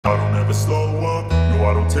never slow up, no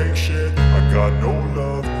I don't take shit. I got no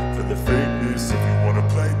love for the fakeness. If you wanna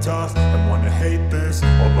play tough and wanna hate this,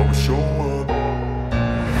 I'll always show up.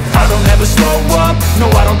 I don't ever slow up,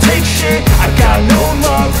 no I don't take shit. I got no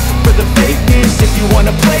love for the fakeness. If you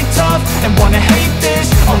wanna play tough and wanna hate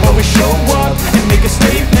this, I'll always show up and make a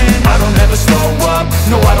statement. I don't ever slow up,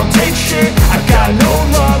 no I don't take shit. I got no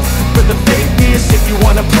love for the fakeness. If you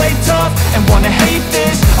wanna play tough and wanna hate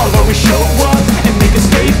this, I'll always show up and make a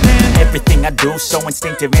statement. Everything I do so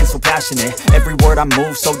instinctive and so passionate. Every word I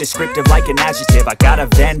move so descriptive like an adjective. I got a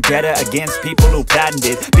vendetta against people who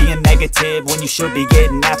patented being negative when you should be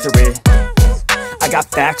getting after it. I got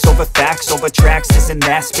facts over tracks, this and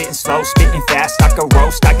that. Spitting slow, spitting fast. I could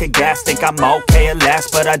roast, I could gas. Think I'm okay at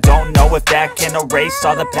last, but I don't know if that can erase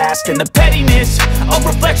all the past. And the pettiness, a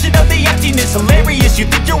reflection of the emptiness. Hilarious, you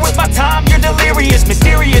think you're worth my time, you're delirious.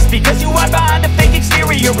 Mysterious, because you hide behind a fake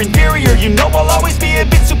exterior. Inferior, you know I'll always be a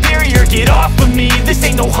bit superior. Get off of me, this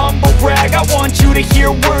ain't no humble brag. I want you to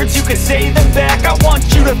hear words, you can say them back. I want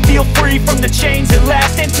you to feel free from the chains at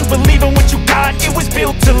last, and to believe in what you got, it was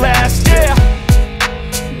built to last, yeah.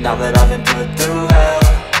 Now that I've been put through hell,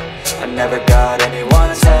 I never got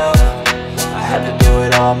anyone's help. I had to do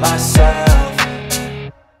it all myself.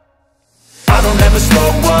 I don't ever slow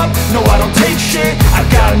up, no I don't take shit. I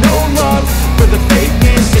got no love for the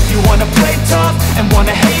fakeness. If you wanna play tough and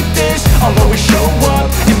wanna hate this, I'll always show up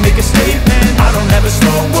and make a statement. I don't ever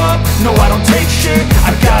slow up, no I don't take shit.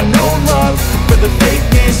 I got no love for the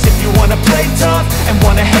fakeness. If you wanna play tough and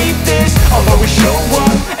wanna hate this, I'll always show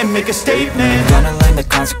up and make a statement. Gonna learn the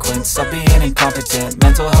consequence of being incompetent.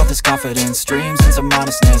 Mental health is confidence, dreams and some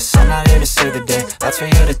honestness. I'm not here to save the day, that's for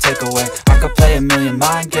you to take away. I could play a million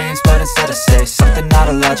mind games, but instead I say something not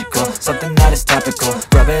illogical, something that is topical.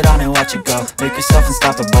 Rub it on and watch it go, make yourself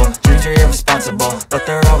unstoppable. Dreams are irresponsible, but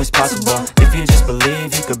they're always possible. If you just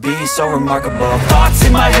believe, you could be so remarkable. Thoughts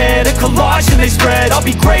in my head, a collage and they spread. I'll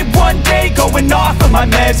be great one day, going off of my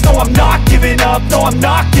meds. No, I'm not giving up, no, I'm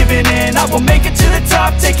not giving in. I will make it to the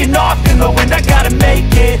top, taking off in the wind. I gotta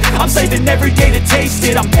make it, I'm saving every day to taste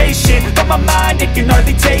it. I'm patient, but my mind, it can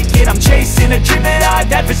hardly take it. I'm chasing a dream that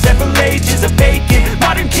I've had for several ages. A vacant,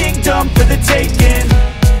 modern kingdom for the taking.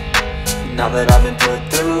 Now that I've been put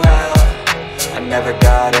through hell, I never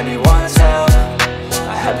got anyone's help.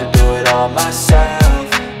 I had to do it all myself.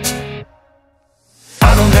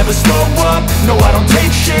 I don't ever slow up, no I don't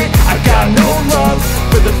take shit. I got no love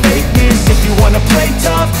for the fakeness. If you wanna play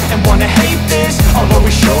tough and wanna hate this, I'll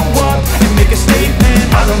always show up and make a statement.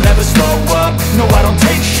 I don't ever slow up, no I don't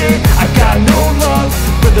take shit. I got no love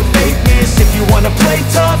for the fakeness. If you wanna play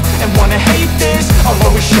tough and wanna hate this, I'll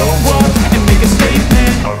always show up and make a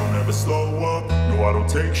statement. I don't ever slow up, no I don't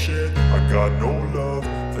take shit.